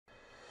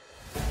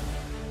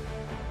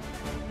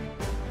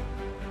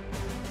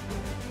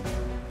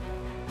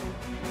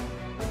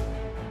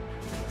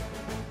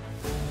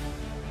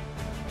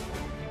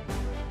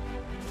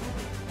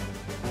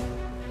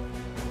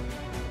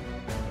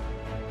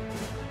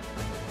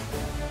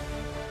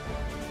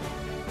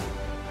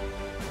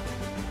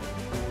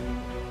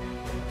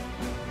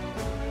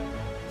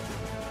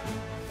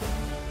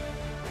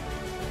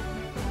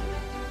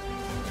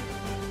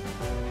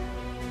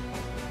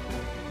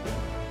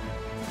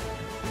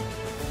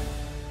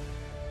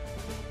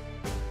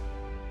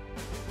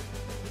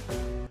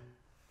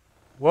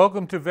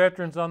Welcome to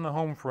Veterans on the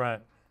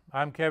Homefront.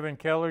 I'm Kevin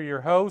Keller, your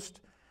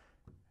host.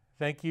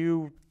 Thank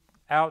you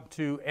out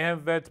to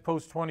AmVets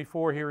Post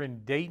 24 here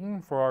in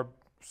Dayton for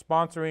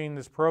sponsoring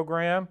this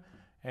program,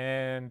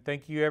 and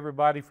thank you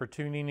everybody for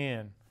tuning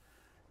in.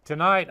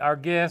 Tonight our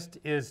guest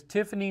is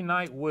Tiffany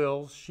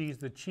Knight-Wills. She's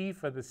the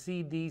Chief of the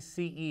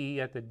CDCE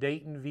at the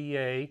Dayton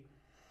VA.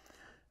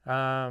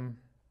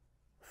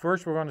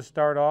 First we're going to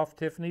start off,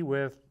 Tiffany,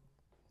 with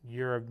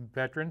you're a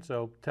veteran,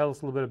 so tell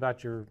us a little bit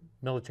about your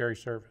military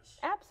service.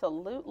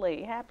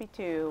 Absolutely, happy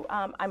to.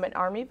 I'm an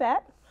Army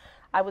vet.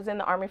 I was in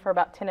the Army for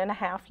about 10 and a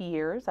half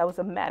years. I was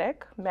a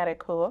medic.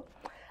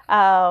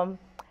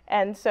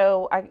 And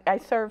so I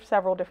served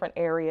several different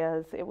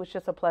areas. It was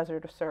just a pleasure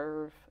to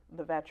serve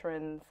the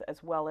veterans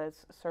as well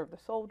as serve the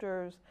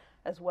soldiers,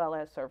 as well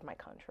as serve my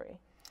country.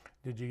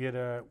 Did you get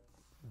a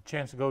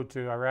chance to go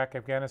to Iraq,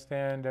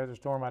 Afghanistan, Desert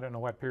Storm? I don't know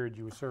what period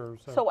you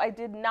served. So I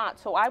did not.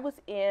 So I was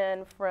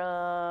in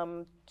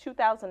from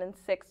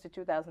 2006 to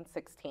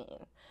 2016.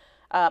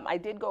 I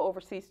did go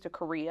overseas to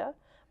Korea,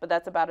 but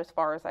that's about as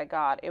far as I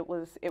got. It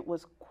was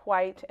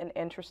quite an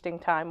interesting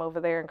time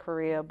over there in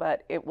Korea,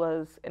 but it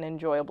was an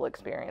enjoyable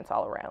experience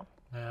all around.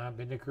 Yeah, I've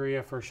been to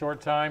Korea for a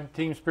short time.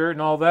 Team spirit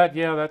and all that,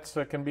 yeah, that's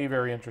can be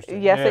very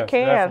interesting. Yes, it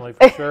can. Definitely,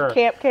 for sure.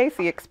 Camp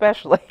Casey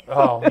especially.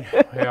 Oh,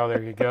 yeah,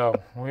 there you go.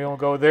 We won't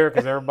go there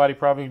because everybody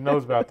probably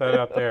knows about that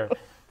out there. If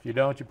you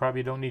don't, you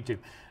probably don't need to.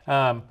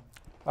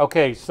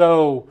 Okay,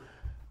 so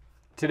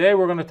today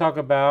we're going to talk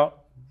about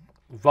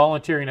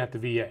volunteering at the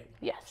VA.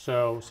 Yes.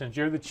 So since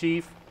you're the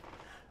chief,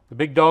 the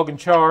big dog in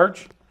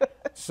charge,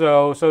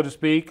 so to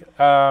speak,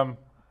 for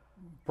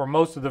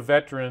most of the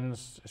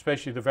veterans,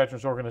 especially the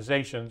veterans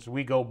organizations,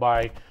 we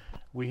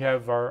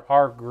have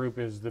our group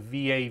is the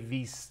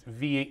VAVS,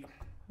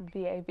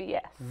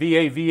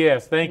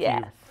 thank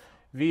you.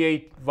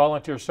 VA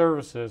Volunteer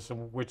Services,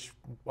 which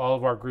all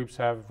of our groups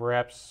have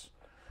reps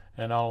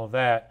and all of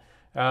that.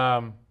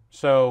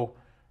 So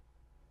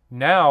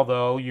now,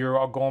 though, you're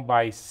all going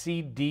by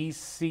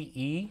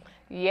CDCE?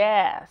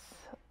 Yes.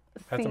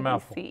 That's CDCE. a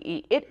mouthful.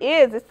 It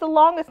is. It's the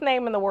longest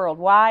name in the world.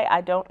 Why?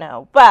 I don't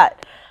know.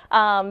 But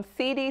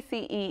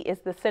CDCE is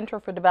the Center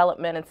for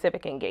Development and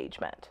Civic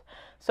Engagement.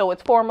 So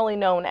it's formally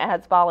known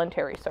as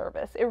voluntary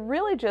service. It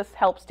really just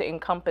helps to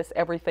encompass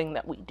everything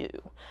that we do.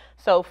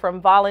 So from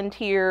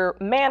volunteer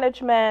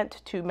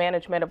management to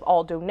management of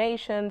all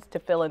donations to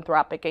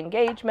philanthropic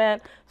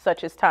engagement,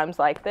 such as times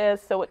like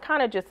this. So it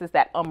kind of just is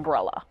that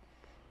umbrella.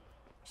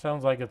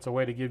 Sounds like it's a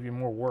way to give you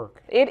more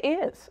work. It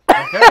is.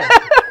 Okay.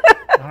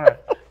 All right.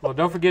 Well,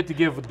 don't forget to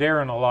give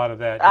Darren a lot of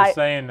that. Just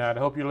saying that. I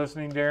hope you're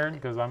listening, Darren,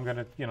 because I'm going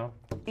to,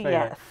 say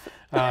yes.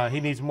 that. He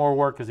needs more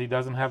work because he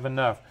doesn't have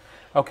enough.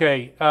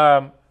 Okay.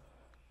 For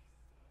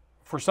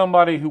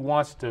somebody who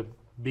wants to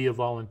be a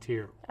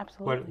volunteer,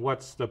 absolutely,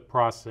 what's the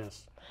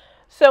process?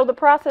 So the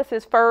process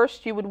is,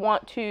 first you would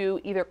want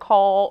to either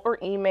call or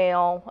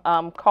email.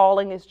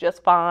 Calling is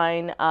just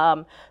fine.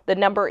 The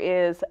number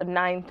is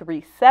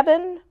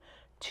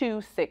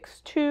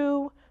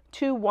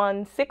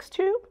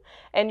 937-262-2162,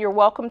 and you're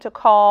welcome to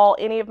call.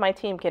 Any of my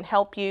team can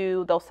help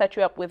you. They'll set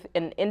you up with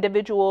an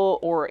individual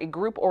or a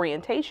group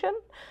orientation.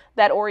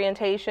 That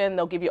orientation,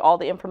 they'll give you all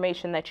the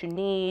information that you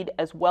need,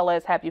 as well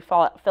as have you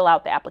fill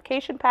out the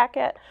application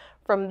packet.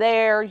 From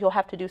there, you'll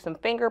have to do some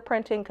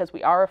fingerprinting because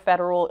we are a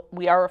federal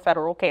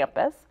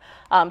campus.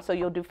 So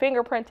you'll do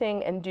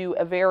fingerprinting and do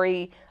a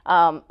very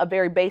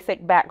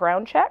basic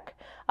background check.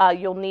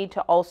 You'll need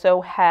to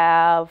also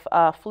have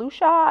a flu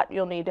shot.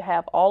 You'll need to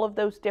have all of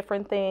those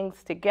different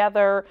things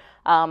together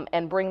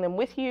and bring them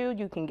with you.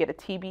 You can get a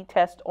TB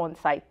test on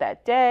site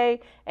that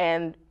day,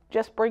 and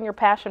just bring your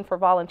passion for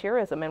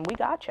volunteerism, and we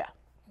got you.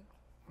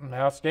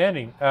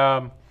 Outstanding.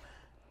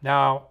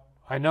 Now,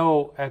 I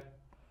know I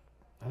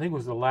think it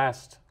was the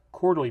last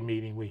quarterly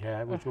meeting we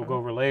had, which we'll go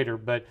over later,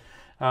 but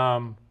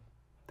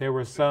there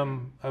were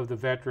some of the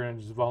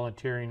veterans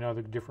volunteering,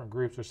 other different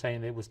groups are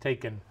saying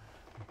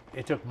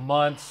it took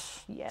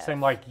months, yes,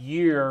 seemed like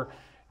year,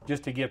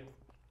 just to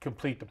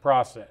complete the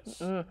process.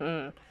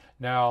 Mm-hmm.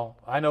 Now,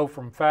 I know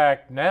from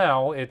fact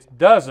now it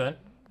doesn't.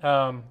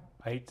 I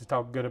hate to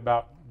talk good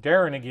about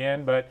Darren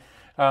again, but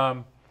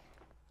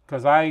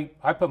because I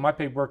put my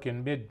paperwork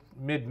in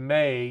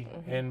mid-May,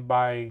 mm-hmm, and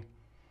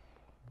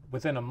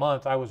within a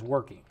month I was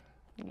working.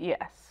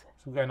 Yes.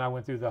 So, and I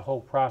went through the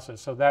whole process.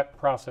 So that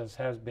process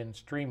has been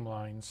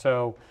streamlined.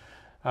 So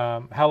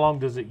how long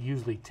does it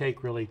usually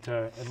take really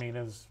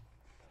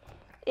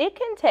It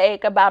can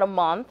take about a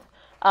month,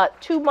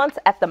 2 months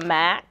at the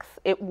max.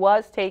 It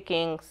was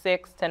taking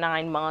 6 to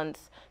 9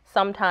 months,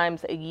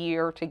 sometimes a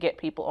year to get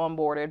people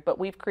onboarded, but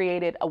we've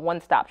created a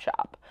one-stop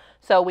shop.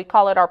 So we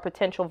call it our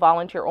potential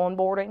volunteer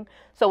onboarding.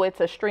 So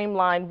it's a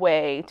streamlined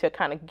way to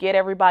kind of get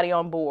everybody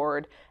on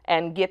board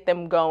and get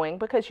them going,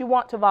 because you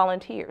want to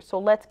volunteer. So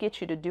let's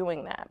get you to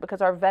doing that,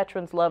 because our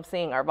veterans love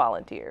seeing our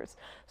volunteers.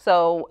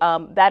 So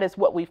that is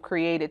what we've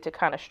created to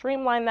kind of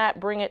streamline that,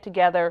 bring it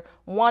together,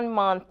 1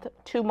 month,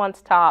 2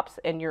 months tops,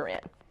 and you're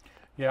in.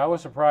 Yeah, I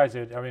was surprised.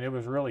 It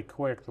was really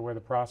quick the way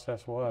the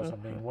process was.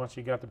 Mm-hmm. Once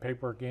you got the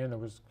paperwork in, it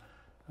was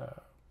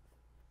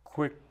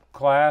quick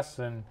class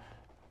and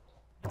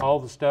all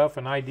the stuff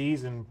and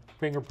IDs and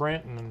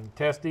fingerprint and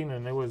testing,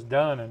 and it was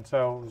done. And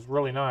so it was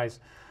really nice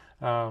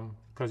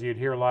because you'd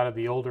hear a lot of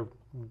the older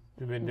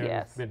who've been doing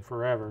it been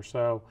forever.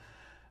 So,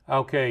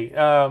 okay,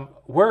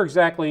 where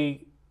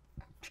exactly,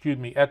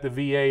 at the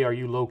VA are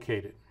you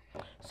located?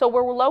 So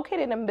we're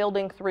located in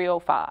Building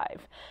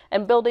 305,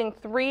 and Building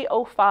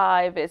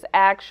 305 is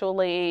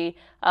actually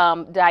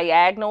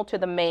diagonal to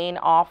the main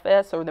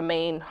office or the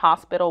main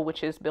hospital,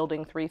 which is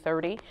Building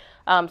 330.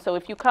 So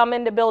if you come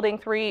into Building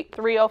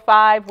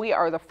 305, we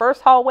are the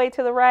first hallway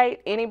to the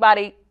right.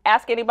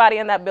 Ask anybody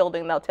in that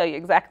building, they'll tell you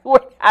exactly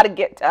how to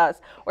get to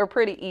us. We're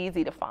pretty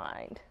easy to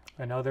find.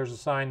 I know there's a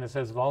sign that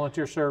says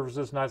Volunteer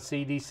Services, not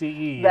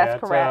CDCE. That's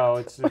correct. Oh,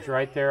 it's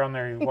right there on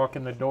there. You walk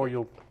in the door,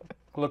 you'll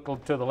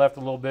look to the left a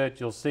little bit,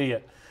 you'll see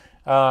it.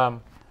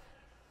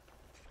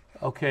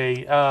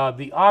 Okay,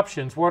 the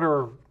options, what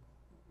are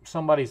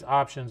somebody's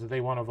options if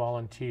they want to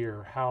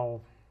volunteer?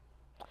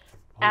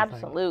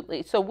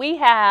 Absolutely. So we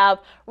have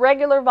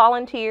regular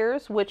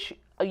volunteers, which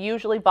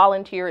usually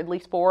volunteer at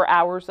least 4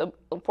 hours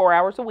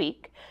a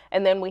week.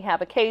 And then we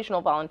have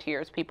occasional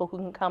volunteers, people who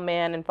can come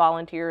in and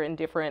volunteer in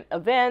different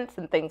events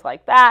and things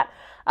like that.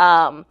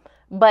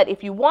 But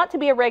if you want to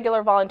be a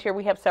regular volunteer,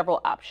 we have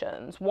several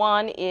options.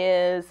 One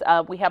is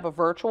we have a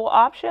virtual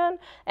option,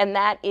 and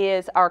that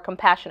is our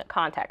Compassionate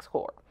Contacts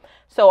Corps.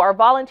 So our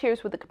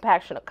volunteers with the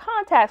Compassionate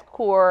Contacts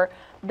Corps,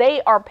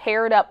 they are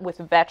paired up with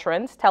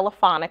veterans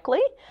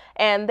telephonically,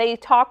 and they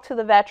talk to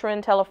the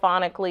veteran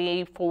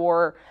telephonically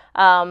for,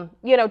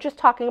 just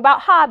talking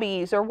about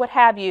hobbies or what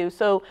have you.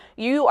 So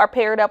you are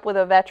paired up with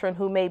a veteran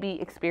who may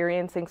be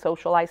experiencing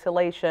social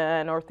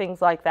isolation or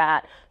things like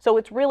that. So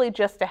it's really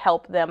just to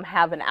help them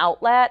have an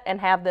outlet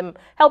and help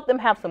them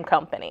have some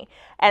company.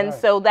 And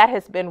so that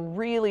has been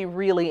really,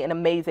 really an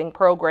amazing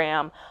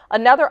program.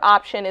 Another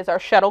option is our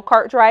shuttle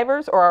cart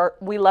drivers, or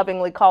we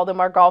lovingly call them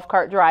our golf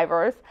cart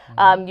drivers.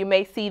 You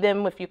may see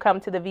them if you come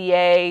to the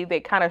VA. They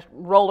kind of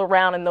roll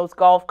around in those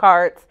golf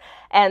carts.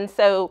 And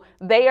so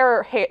they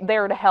are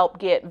there to help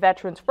get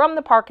veterans from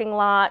the parking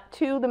lot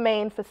to the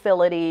main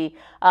facility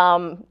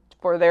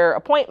for their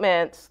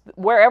appointments,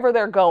 wherever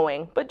they're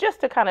going, but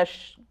just to kind of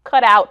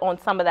cut out on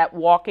some of that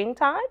walking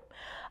time.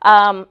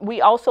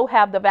 We also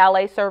have the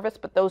valet service,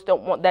 but those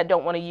that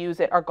don't want to use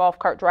it, our golf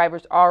cart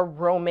drivers are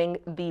roaming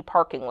the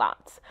parking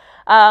lots.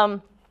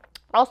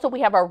 Also,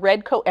 we have our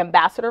Red Coat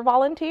Ambassador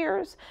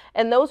volunteers,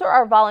 and those are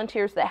our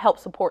volunteers that help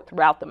support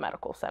throughout the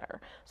medical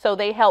center. So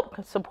they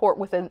help support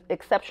with an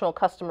exceptional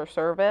customer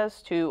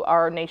service to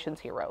our nation's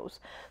heroes.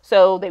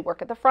 So they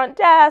work at the front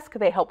desk,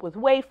 they help with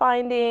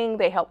wayfinding,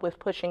 they help with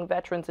pushing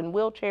veterans in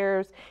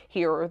wheelchairs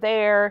here or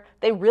there.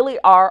 They really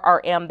are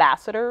our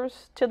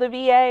ambassadors to the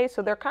VA,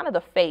 so they're kind of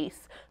the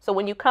face. So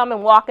when you come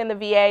and walk in the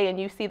VA and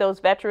you see those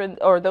veterans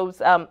or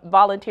those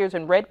volunteers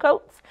in red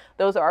coats,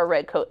 those are our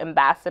Red Coat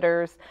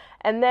Ambassadors.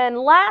 And then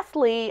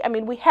lastly,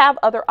 we have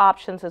other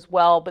options as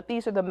well, but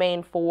these are the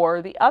main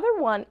four. The other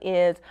one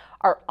is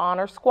our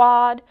Honor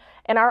Squad,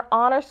 and our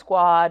Honor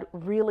Squad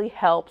really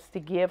helps to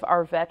give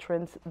our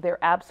veterans their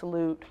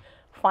absolute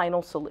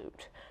final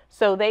salute.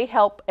 So they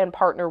help and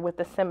partner with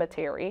the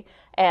cemetery,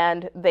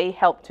 and they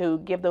help to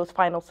give those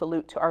final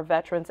salute to our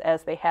veterans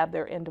as they have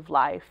their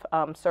end-of-life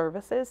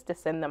services to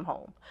send them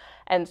home.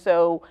 And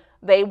so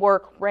they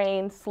work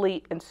rain,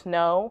 sleet, and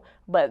snow,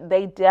 but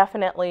they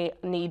definitely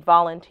need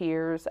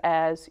volunteers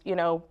as,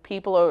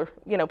 people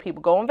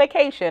go on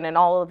vacation and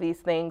all of these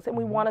things, and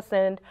we want to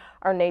send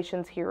our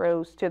nation's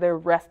heroes to their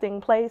resting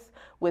place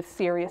with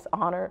serious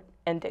honor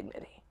and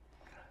dignity.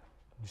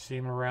 You see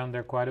them around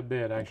there quite a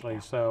bit, actually.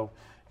 So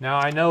now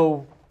I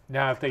know,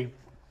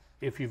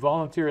 if you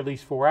volunteer at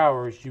least 4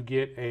 hours, you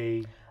get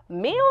a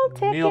meal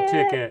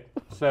ticket.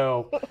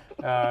 So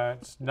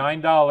it's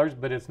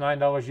 $9, but it's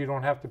 $9 you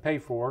don't have to pay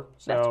for.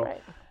 So that's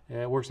right.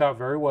 It works out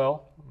very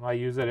well. I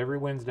use it every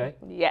Wednesday.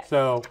 Yes.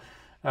 So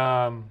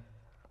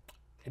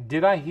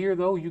did I hear,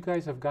 though, you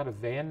guys have got a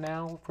van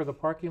now for the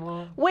parking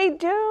lot? We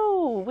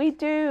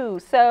do.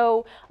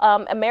 So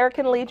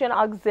American Legion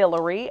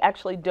Auxiliary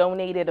actually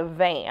donated a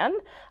van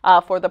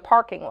for the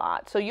parking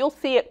lot. So you'll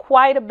see it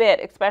quite a bit,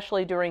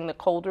 especially during the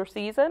colder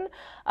season.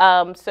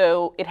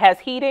 So it has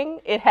heating,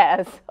 it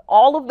has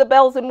all of the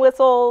bells and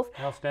whistles.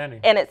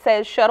 Outstanding. And it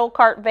says shuttle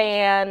cart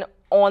van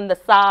on the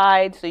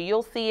side, so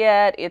you'll see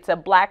it. It's a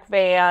black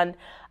van.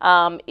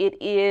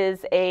 It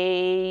is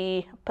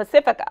a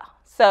Pacifica.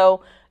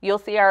 So you'll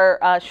see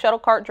our shuttle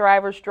cart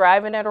drivers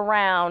driving it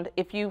around.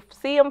 If you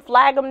see them,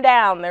 flag them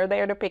down. They're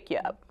there to pick you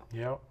up.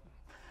 Yep.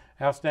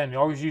 Outstanding.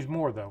 Always use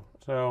more, though.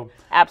 So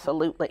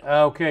absolutely.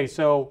 Okay,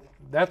 so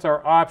that's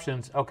our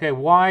options. Okay,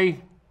 why?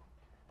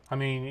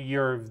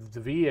 You're the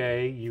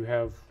VA. You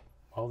have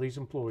all these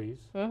employees.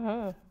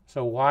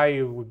 So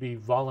why would be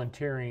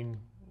volunteering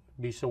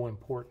be so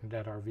important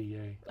at our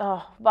VA?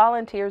 Oh,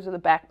 volunteers are the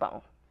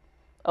backbone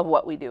of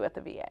what we do at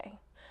the VA.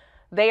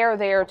 They are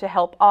there to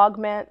help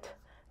augment.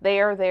 They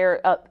are there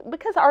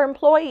because our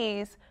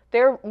employees,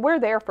 we're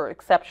there for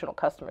exceptional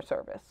customer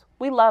service.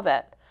 We love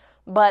it,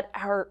 but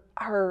our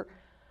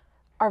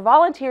our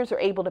volunteers are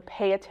able to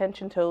pay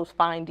attention to those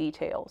fine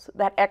details,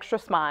 that extra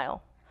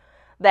smile,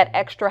 that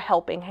extra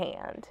helping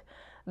hand,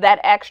 that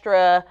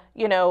extra,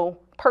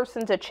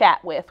 person to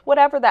chat with,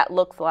 whatever that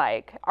looks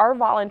like. Our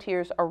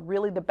volunteers are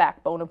really the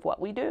backbone of what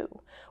we do.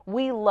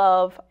 We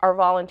love our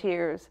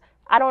volunteers.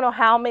 I don't know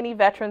how many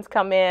veterans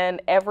come in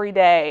every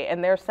day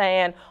and they're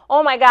saying,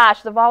 oh my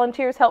gosh, the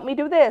volunteers help me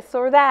do this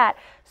or that.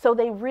 So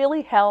they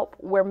really help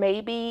where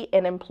maybe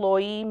an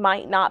employee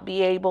might not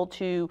be able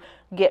to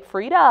get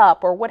freed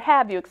up or what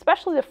have you,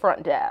 especially the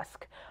front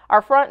desk.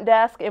 Our front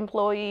desk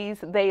employees,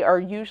 they are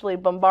usually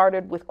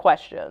bombarded with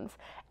questions.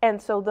 And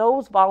so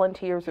those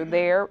volunteers are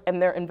there and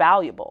they're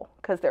invaluable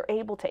because they're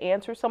able to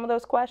answer some of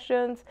those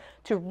questions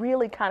to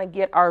really kind of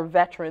get our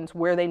veterans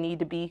where they need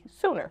to be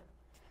sooner.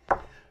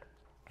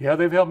 Yeah,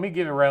 they've helped me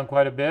get around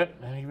quite a bit.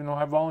 And even though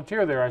I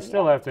volunteer there, I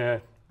still have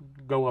to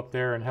go up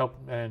there and help.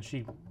 And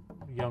the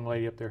young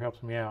lady up there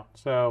helps me out.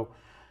 So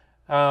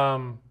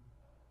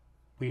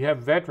we have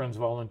veterans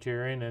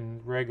volunteering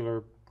and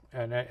regular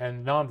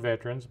and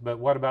non-veterans. But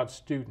what about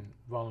student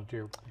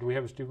volunteer? Do we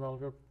have a student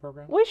volunteer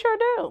program? We sure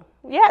do.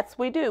 Yes,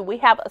 we do. We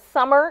have a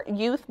summer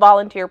youth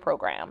volunteer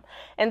program.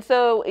 And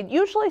so it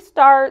usually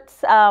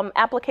starts,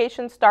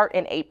 applications start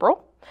in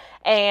April.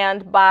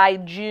 And by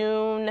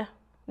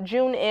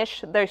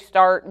June-ish, they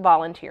start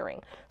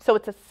volunteering. So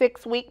it's a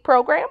 6-week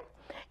program.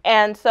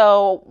 And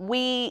so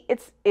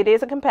it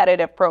is a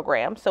competitive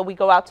program. So we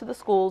go out to the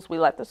schools, we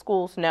let the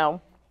schools know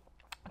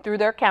through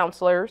their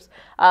counselors.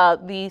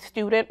 The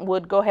student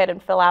would go ahead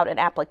and fill out an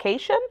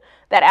application.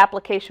 That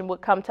application would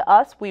come to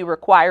us. We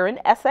require an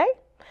essay.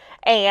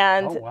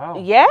 And oh, wow.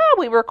 Yeah,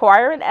 we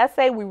require an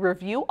essay, we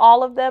review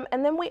all of them,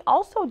 and then we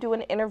also do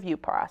an interview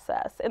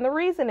process. And the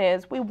reason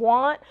is we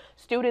want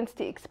students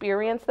to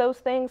experience those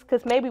things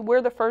because maybe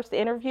we're the first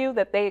interview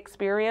that they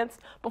experience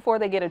before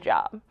they get a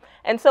job.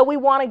 And so we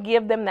want to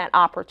give them that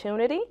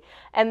opportunity.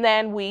 And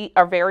then we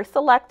are very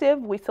selective.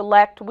 We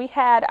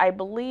had, I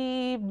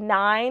believe,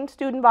 9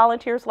 student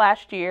volunteers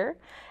last year.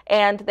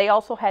 And they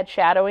also had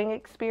shadowing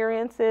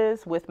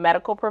experiences with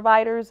medical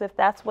providers if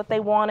that's what they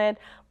wanted,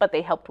 but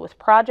they helped with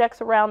projects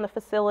around the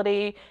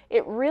facility.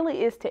 It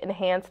really is to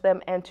enhance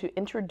them and to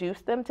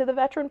introduce them to the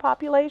veteran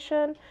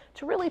population,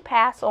 to really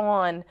pass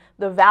on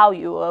the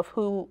value of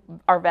who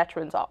our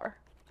veterans are.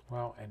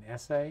 Well, an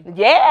essay?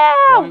 Yeah!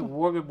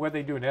 What are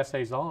they doing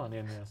essays on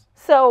in this?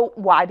 So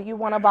why do you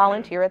want to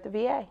volunteer at the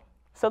VA?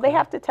 So they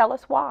have to tell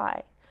us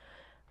why.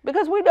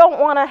 Because we don't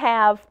want to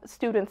have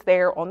students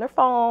there on their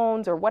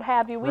phones or what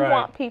have you. We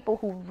want people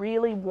who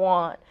really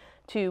want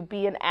to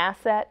be an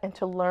asset and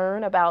to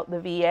learn about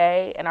the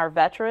VA and our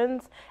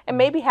veterans and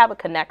maybe have a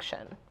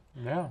connection.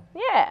 Yeah.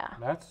 Yeah.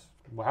 That's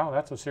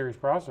a serious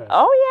process.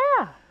 Oh,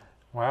 yeah.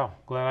 Wow.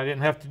 Glad I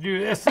didn't have to do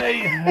the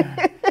essay.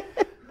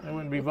 I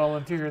wouldn't be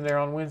volunteering there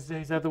on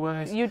Wednesdays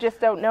otherwise. You just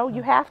don't know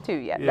you have to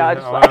yet. Yeah,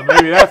 No,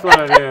 maybe that's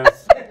what it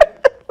is.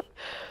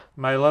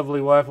 My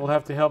lovely wife will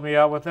have to help me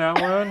out with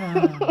that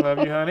one. Love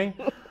you, honey.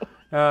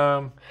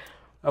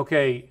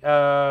 Okay,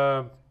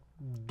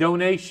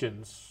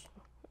 donations.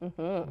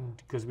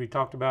 Because we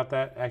talked about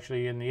that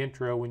actually in the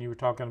intro when you were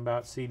talking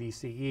about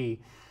CDCE.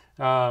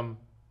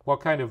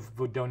 What kind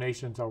of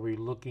donations are we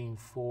looking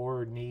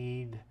for,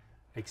 need,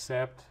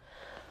 accept?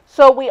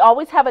 So we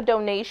always have a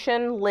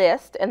donation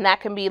list, and that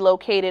can be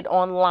located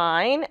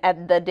online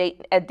at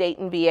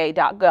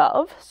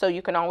DaytonVA.gov. So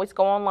you can always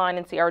go online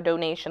and see our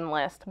donation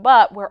list.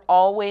 But we're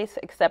always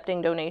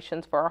accepting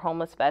donations for our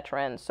homeless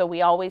veterans. So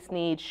we always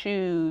need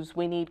shoes,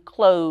 we need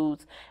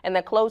clothes, and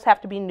the clothes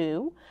have to be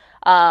new.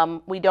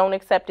 We don't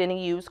accept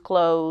any used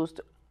clothes.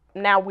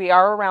 Now we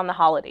are around the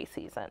holiday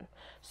season.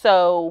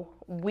 So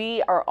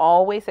we are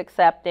always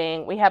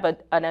accepting. We have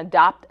an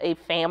Adopt a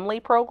Family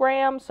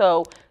program,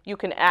 so you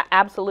can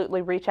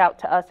absolutely reach out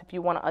to us if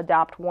you want to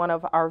adopt one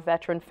of our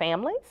veteran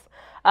families.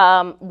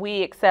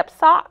 We accept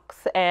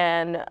socks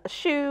and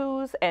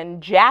shoes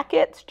and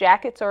jackets.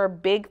 Jackets are a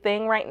big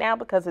thing right now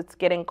because it's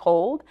getting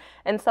cold,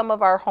 and some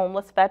of our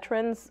homeless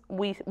veterans,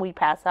 we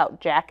pass out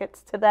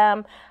jackets to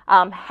them.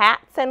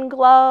 Hats and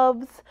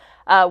gloves.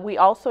 We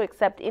also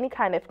accept any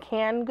kind of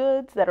canned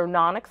goods that are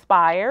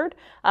non-expired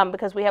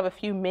because we have a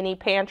few mini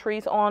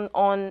pantries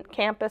on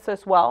campus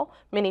as well,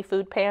 mini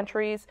food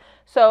pantries.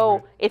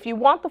 So if you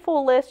want the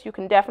full list, you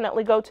can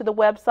definitely go to the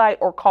website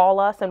or call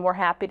us, and we're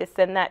happy to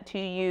send that to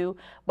you.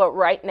 But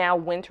right now,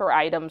 winter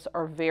items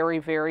are very,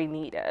 very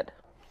needed.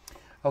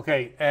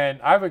 Okay,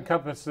 and I've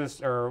encompassed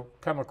this or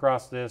come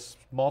across this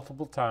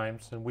multiple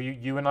times, and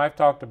you and I have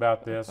talked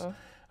about this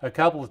a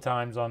couple of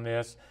times on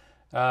this.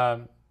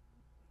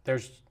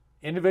 There's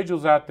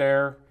individuals out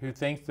there who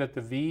think that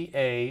the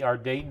VA, our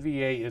Dayton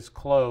VA, is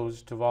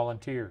closed to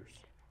volunteers,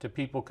 to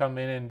people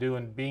coming in and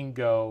doing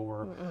bingo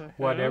or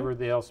whatever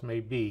else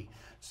may be.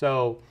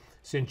 So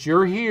since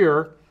you're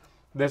here,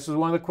 this is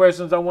one of the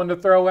questions I wanted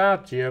to throw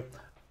out to you.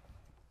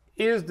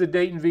 Is the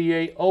Dayton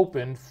VA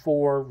open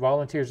for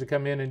volunteers to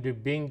come in and do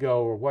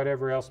bingo or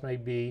whatever else may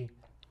be?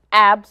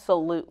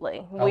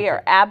 Absolutely. Okay. We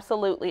are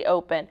absolutely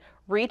open.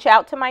 reach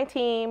out to my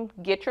team,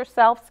 get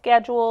yourself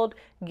scheduled,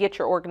 get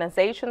your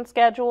organization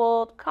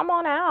scheduled. Come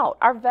on out.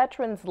 Our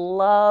veterans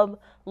love,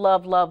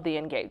 love, love the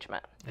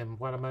engagement. And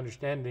what I'm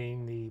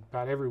understanding,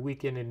 about every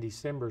weekend in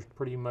December is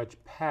pretty much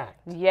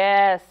packed.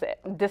 Yes,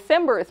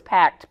 December is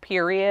packed,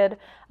 period.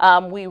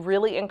 We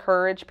really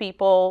encourage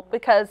people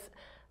because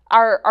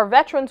our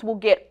veterans will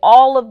get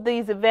all of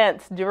these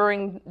events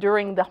during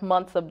the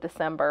months of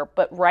December,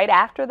 but right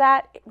after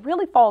that, it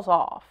really falls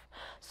off.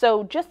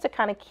 So just to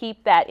kind of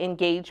keep that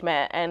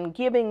engagement and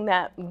giving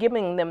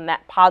them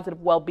that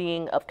positive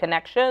well-being of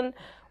connection,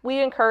 we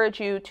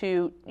encourage you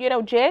to,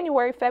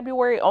 January,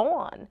 February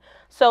on.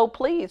 So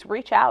please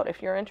reach out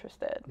if you're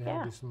interested.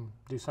 Yeah.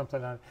 Do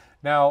something on it.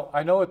 Now,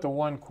 I know at the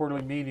one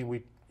quarterly meeting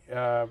we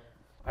and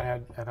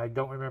I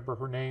don't remember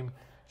her name,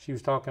 she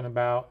was talking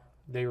about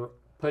they were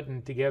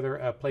putting together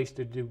a place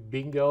to do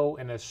bingo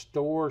in a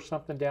store or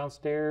something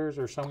downstairs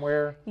or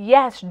somewhere.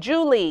 Yes,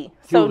 Julie.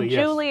 So Yes.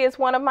 Julie is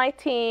one of my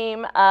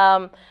team.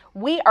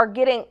 We are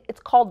getting,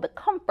 it's called the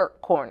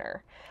Comfort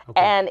Corner. Okay.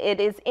 And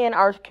it is in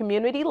our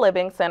community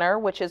living center,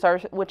 which is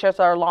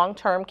our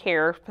long-term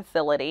care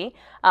facility,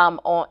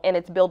 and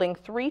it's building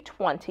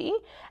 320.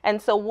 And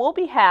so we'll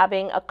be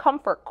having a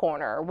comfort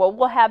corner where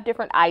we'll have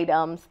different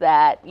items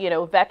that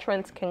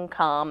veterans can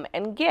come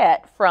and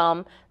get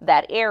from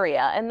that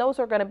area. And those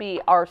are going to be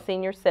our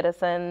senior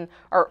citizen,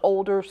 our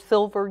older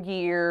silver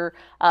year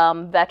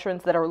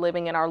veterans that are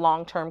living in our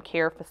long-term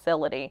care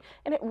facility.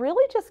 And it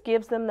really just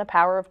gives them the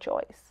power of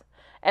choice.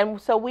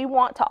 And so we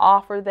want to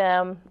offer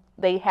them.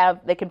 They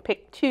can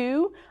pick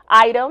 2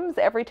 items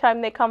every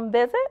time they come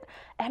visit,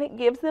 and it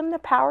gives them the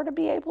power to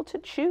be able to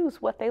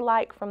choose what they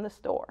like from the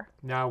store.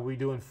 Now, are we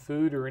doing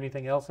food or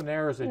anything else in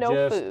there, or is it No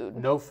just food.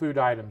 No food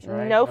items,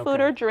 right? No food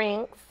or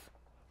drinks.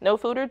 No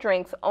food or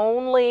drinks.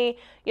 Only,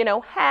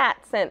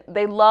 hats, and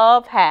they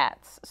love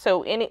hats.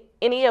 So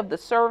any of the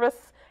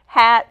service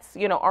hats,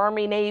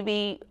 Army,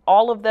 Navy,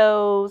 all of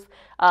those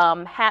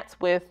hats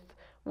with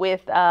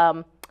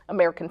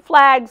American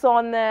flags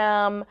on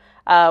them.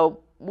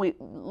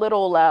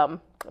 Little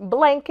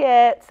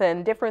blankets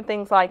and different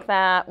things like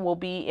that will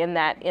be in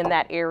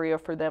that area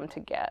for them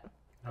to get.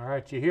 All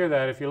right, you hear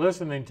that. If you're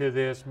listening to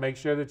this, make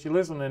sure that you're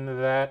listening to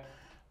that.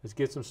 Let's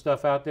get some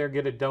stuff out there,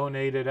 get it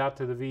donated out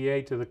to the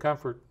VA, to the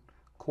Comfort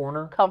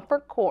Corner.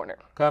 Comfort Corner.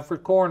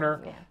 Comfort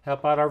Corner. Yeah.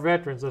 Help out our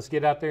veterans. Let's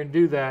get out there and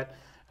do that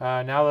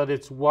now that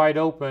it's wide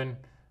open.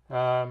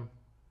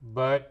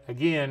 But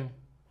again,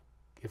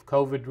 if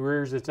COVID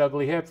rears its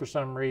ugly head for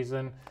some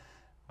reason,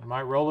 I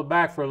might roll it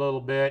back for a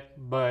little bit,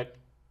 but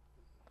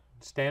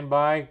stand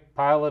by,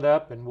 pile it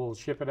up, and we'll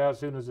ship it out as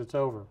soon as it's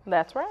over.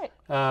 That's right.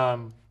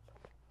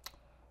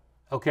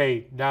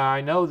 Okay, now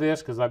I know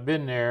this because I've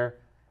been there.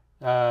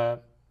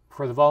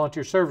 For the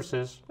volunteer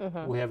services,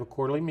 we have a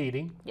quarterly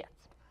meeting. Yes.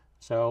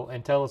 So,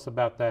 and tell us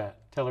about that.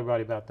 Tell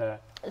everybody about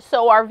that.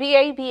 So our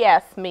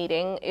VAVS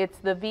meeting, it's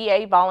the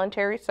VA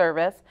Voluntary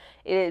Service.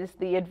 It is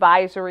the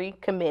advisory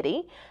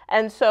committee.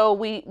 And so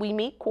we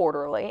meet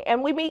quarterly.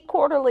 And we meet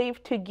quarterly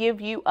to give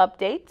you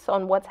updates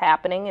on what's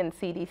happening in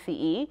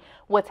CDCE,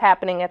 what's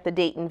happening at the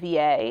Dayton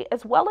VA,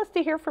 as well as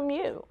to hear from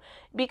you.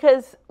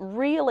 Because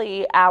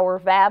really our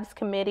VAVS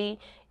committee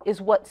is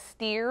what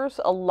steers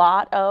a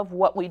lot of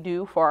what we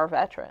do for our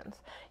veterans.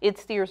 It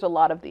steers a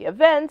lot of the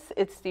events,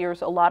 it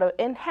steers a lot of,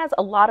 and has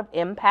a lot of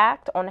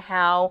impact on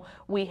how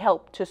we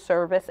help to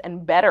service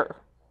and better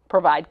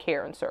provide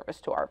care and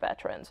service to our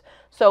veterans.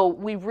 So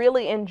we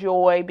really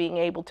enjoy being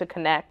able to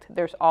connect.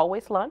 There's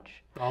always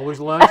lunch. Always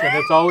lunch, and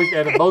it's always,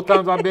 and both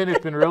times I've been,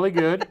 it's been really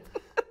good.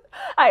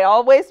 I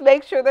always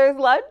make sure there's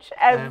lunch,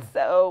 and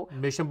so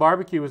Mission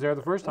Barbecue was there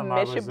the first time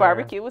I was there. Mission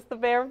Barbecue was the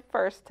very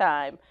first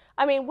time.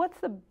 I mean, what's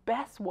the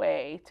best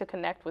way to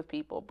connect with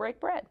people? Break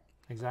bread.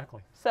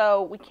 Exactly.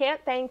 So we can't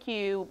thank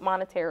you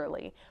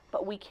monetarily,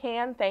 but we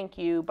can thank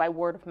you by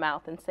word of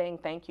mouth and saying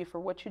thank you for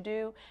what you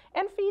do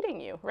and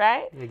feeding you,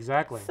 right?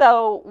 Exactly.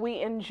 So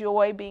we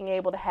enjoy being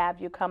able to have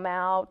you come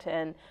out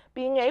and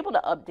being able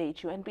to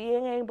update you and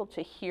being able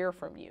to hear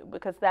from you,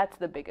 because that's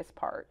the biggest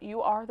part.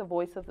 You are the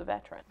voice of the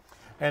veteran.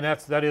 And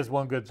that is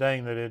one good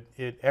thing, that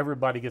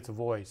everybody gets a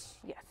voice.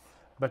 Yes.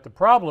 But the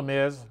problem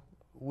is,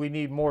 we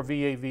need more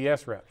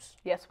VAVS reps.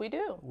 Yes, we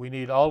do. We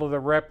need all of the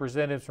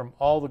representatives from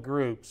all the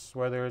groups,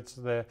 whether it's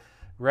the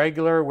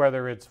regular,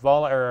 whether it's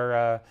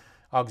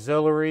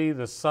auxiliary,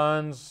 the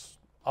Sons,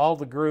 all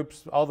the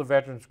groups, all the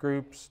veterans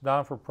groups,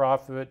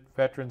 non-for-profit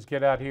veterans,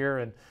 get out here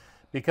and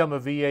become a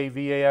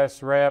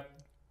VAVS rep,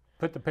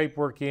 put the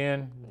paperwork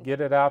in,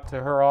 get it out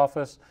to her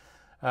office,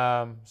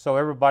 so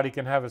everybody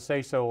can have a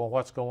say-so on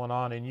what's going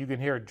on, and you can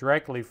hear it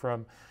directly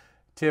from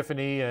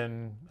Tiffany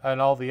and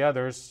all the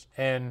others.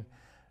 And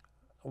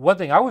one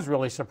thing I was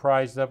really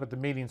surprised up at the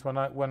meetings when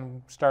I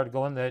started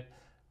going, that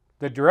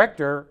the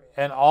director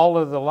and all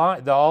of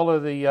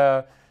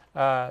the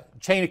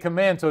chain of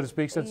command, so to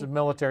speak, since it's a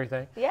military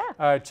thing.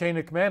 Yeah. Chain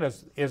of command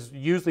is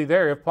usually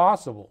there if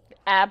possible.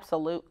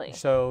 Absolutely.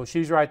 So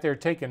she's right there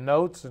taking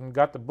notes and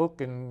got the book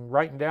and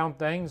writing down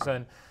things,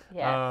 and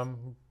yes.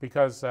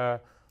 Because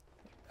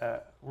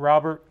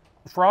Robert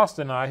Frost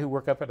and I, who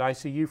work up at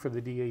ICU for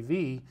the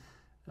DAV,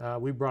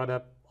 we brought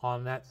up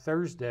on that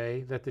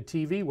Thursday that the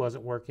TV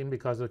wasn't working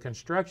because of the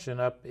construction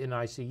up in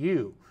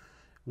ICU.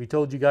 We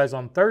told you guys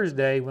on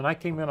Thursday. When I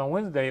came in on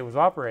Wednesday, it was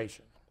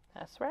operation.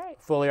 That's right.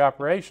 Fully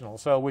operational,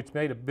 so which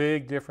made a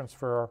big difference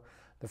for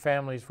the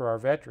families, for our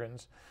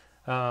veterans,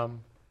 so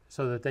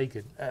that they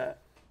could,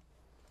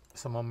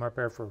 some of them are up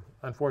there for,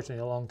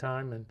 unfortunately, a long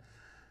time and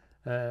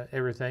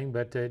everything,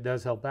 but it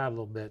does help out a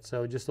little bit.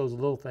 So just those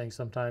little things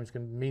sometimes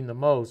can mean the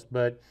most.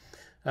 But,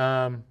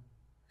 and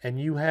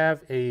you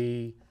have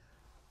a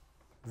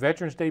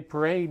Veterans Day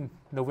Parade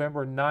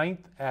November 9th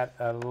at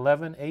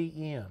 11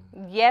 a.m.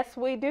 Yes,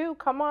 we do.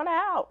 Come on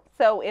out.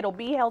 So it'll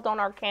be held on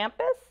our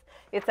campus.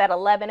 It's at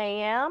 11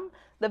 a.m.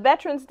 The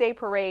Veterans Day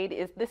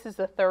Parade this is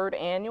the 3rd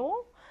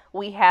annual.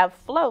 We have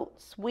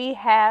floats, we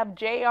have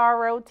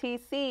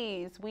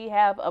JROTCs, we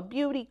have a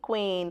beauty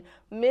queen,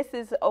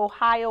 Mrs.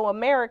 Ohio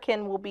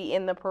American will be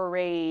in the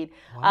parade.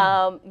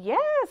 Wow.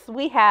 Yes,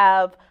 we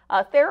have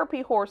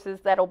therapy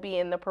horses that'll be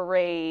in the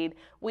parade.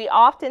 We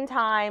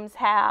oftentimes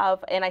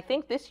have, and I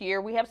think this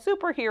year we have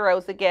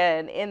superheroes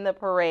again in the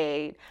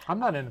parade. I'm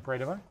not in the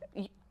parade, am I?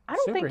 I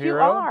don't think you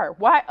Superhero? are.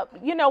 Why?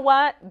 You know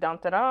what? Dun,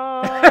 dun,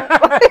 dun.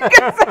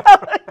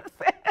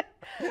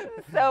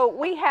 So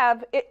we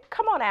have it.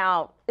 Come on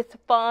out. It's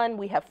fun.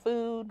 We have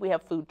food. We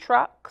have food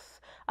trucks.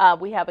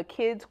 We have a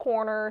kids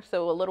corner,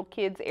 so a little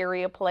kids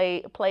area,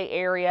 play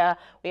area.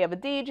 We have a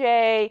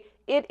DJ.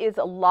 It is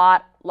a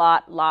lot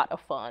of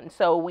fun.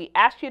 So we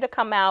asked you to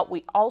come out.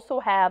 We also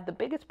have, the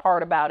biggest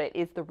part about it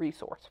is the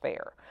resource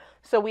fair.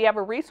 So we have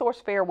a resource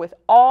fair with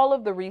all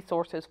of the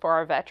resources for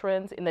our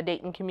veterans in the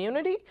Dayton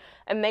community,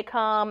 and they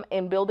come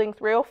in Building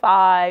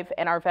 305,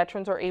 and our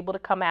veterans are able to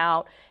come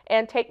out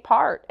and take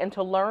part and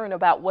to learn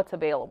about what's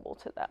available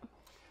to them.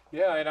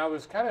 Yeah, and I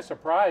was kind of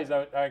surprised.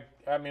 I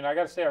mean, I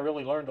got to say, I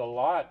really learned a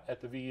lot at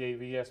the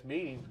VA-VS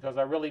meetings because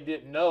I really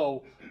didn't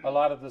know a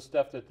lot of the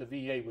stuff that the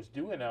VA was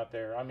doing out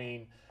there. I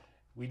mean,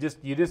 you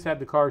just had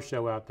the car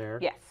show out there.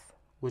 Yes.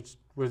 Which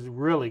was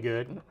really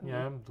good. Mm-hmm. You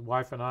know,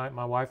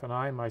 my wife and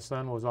I, my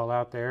son was all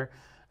out there.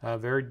 A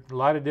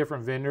lot of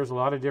different vendors, a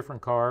lot of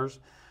different cars.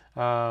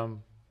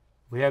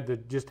 We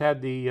had just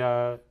had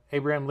the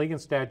Abraham Lincoln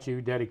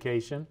statue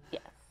dedication.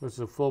 Yes. It was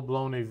a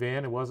full-blown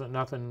event. It wasn't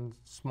nothing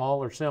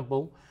small or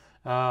simple.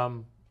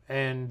 And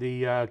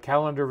the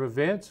calendar of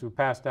events we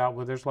passed out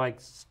with. There's like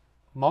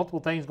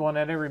multiple things going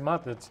on every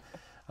month. It's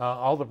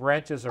all the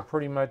branches are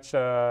pretty much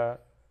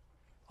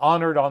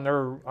honored on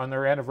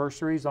their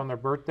anniversaries, on their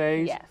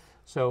birthdays. Yes.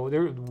 So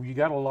you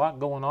got a lot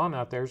going on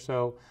out there.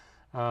 So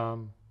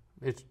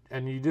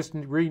and you just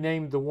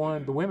renamed the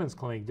women's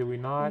clinic, did we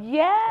not?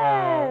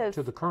 Yes.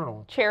 To the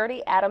Colonel.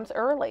 Charity Adams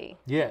Early.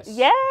 Yes.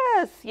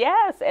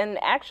 Yes. And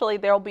actually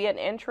there'll be an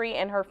entry,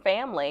 and her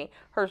family,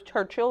 her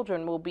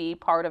children will be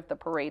part of the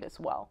parade as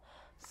well.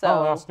 So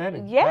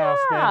outstanding. Yeah.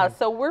 Outstanding.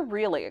 So we're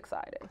really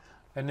excited.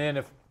 And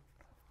then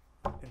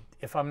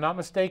if I'm not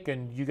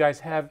mistaken, you guys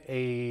have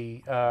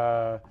every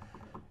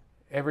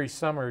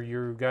summer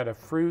you've got a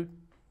fruit,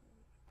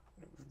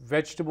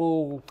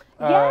 vegetable,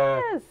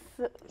 yes,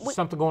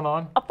 something going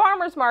on. A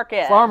farmer's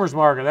market. Farmer's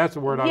market. That's the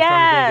word I was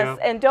trying to think of.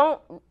 Yes,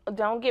 and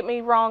don't get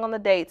me wrong on the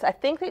dates. I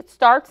think it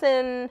starts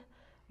in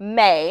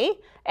May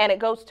and it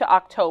goes to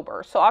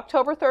October. So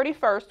October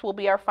 31st will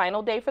be our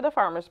final day for the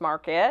farmer's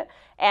market,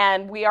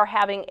 and we are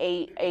having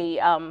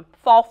a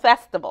fall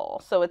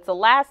festival. So it's the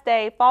last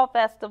day, fall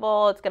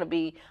festival. It's going to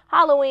be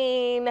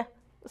Halloween.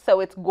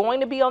 So it's going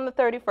to be on the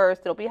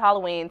 31st. It'll be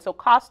Halloween. So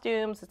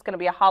costumes, it's going to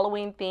be a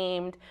Halloween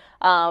themed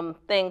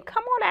thing.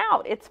 Come on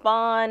out. It's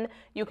fun.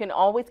 You can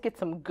always get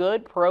some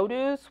good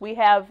produce. We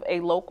have a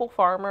local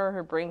farmer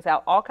who brings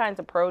out all kinds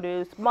of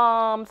produce,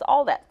 mums,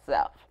 all that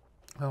stuff.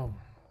 Oh,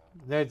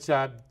 that's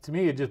to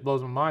me, it just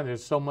blows my mind.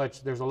 There's so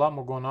much. There's a lot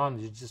more going on.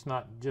 It's just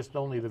not just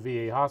only the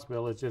VA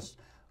hospital. It's just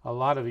a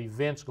lot of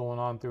events going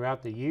on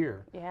throughout the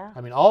year. Yeah. I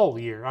mean, all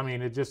year. I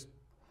mean, it just.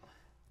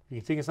 If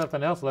you think of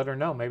something else, let her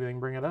know. Maybe they can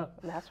bring it up.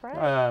 That's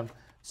right.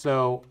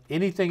 So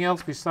anything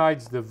else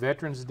besides the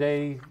Veterans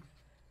Day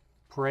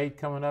parade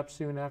coming up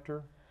soon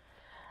after?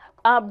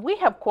 We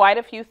have quite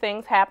a few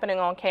things happening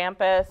on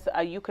campus.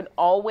 You can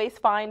always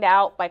find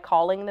out by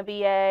calling the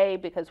VA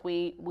because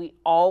we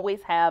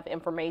always have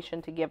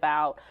information to give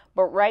out.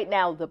 But right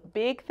now, the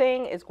big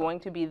thing is going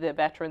to be the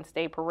Veterans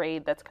Day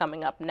Parade that's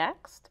coming up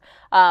next.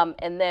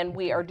 And then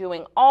we are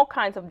doing all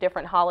kinds of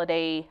different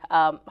holiday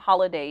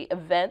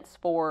events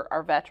for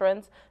our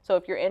veterans. So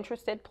if you're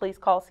interested, please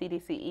call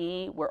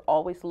CDCE. We're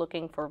always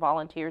looking for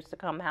volunteers to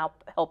come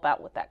help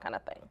out with that kind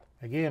of thing.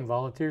 Again,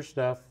 volunteer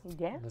stuff.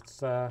 Yeah.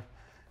 Let's,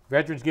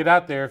 veterans, get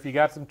out there if you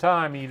got some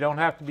time. You don't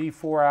have to be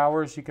 4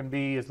 hours. You can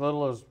be as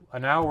little as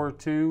an hour or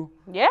two.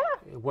 Yeah.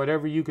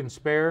 Whatever you can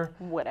spare.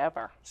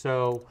 Whatever.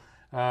 So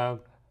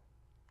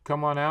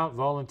come on out,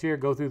 volunteer,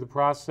 go through the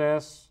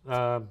process.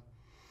 Come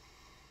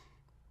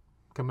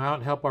out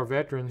and help our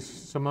veterans.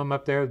 Some of them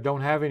up there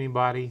don't have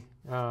anybody,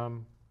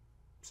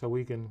 so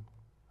we can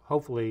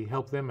hopefully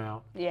help them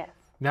out. Yes.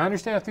 Now I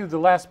understand through the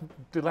last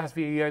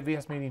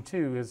VAS meeting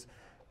too is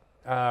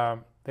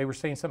they were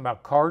saying something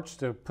about carts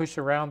to push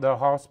around the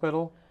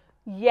hospital.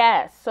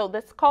 Yes, so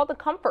this is called the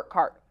comfort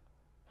cart.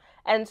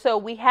 And so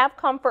we have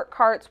comfort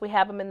carts. We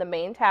have them in the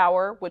main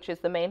tower, which is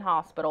the main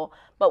hospital,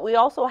 but we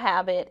also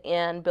have it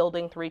in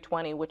building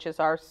 320, which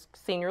is our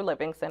senior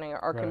living center,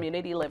 our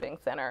community living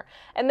center.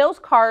 And those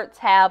carts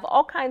have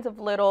all kinds of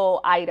little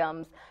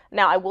items.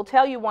 Now, I will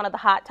tell you one of the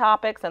hot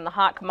topics and the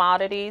hot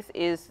commodities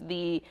is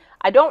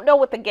I don't know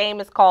what the game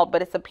is called,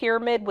 but it's a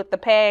pyramid with the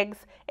pegs,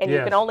 and you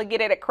can only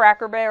get it at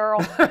Cracker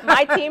Barrel.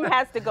 My team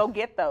has to go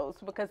get those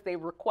because they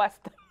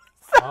request them.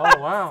 Oh,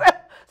 wow.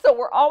 So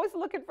we're always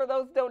looking for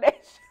those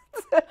donations.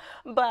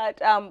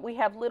 But we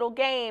have little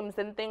games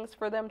and things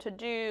for them to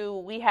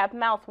do. We have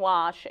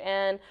mouthwash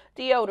and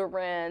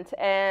deodorant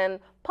and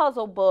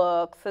puzzle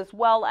books, as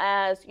well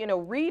as,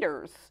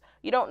 readers.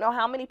 You don't know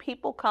how many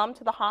people come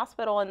to the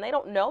hospital and they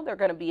don't know they're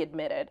going to be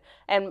admitted.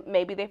 And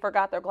maybe they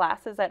forgot their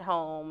glasses at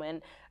home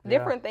and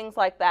different things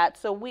like that.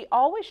 So we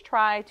always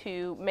try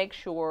to make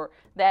sure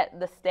that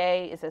the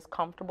stay is as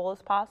comfortable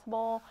as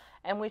possible.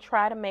 And we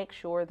try to make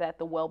sure that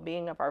the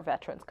well-being of our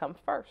veterans comes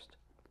first.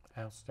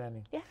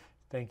 Outstanding. Yeah.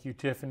 Thank you,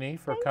 Tiffany,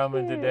 for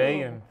coming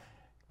today and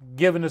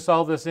giving us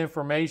all this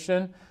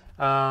information.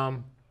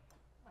 And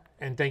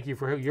thank you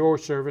for your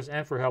service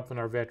and for helping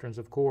our veterans,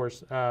 of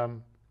course,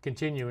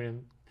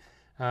 continuing.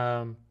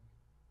 And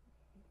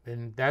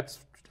that's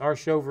our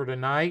show for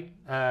tonight.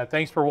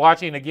 Thanks for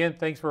watching. Again,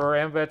 thanks for our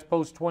AMVETS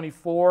Post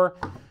 24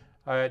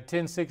 at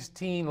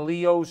 1016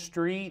 Leo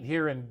Street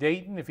here in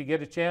Dayton. If you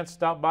get a chance,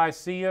 stop by,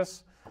 see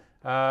us,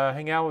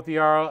 hang out with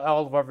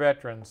all of our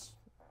veterans.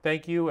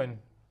 Thank you and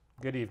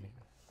good evening.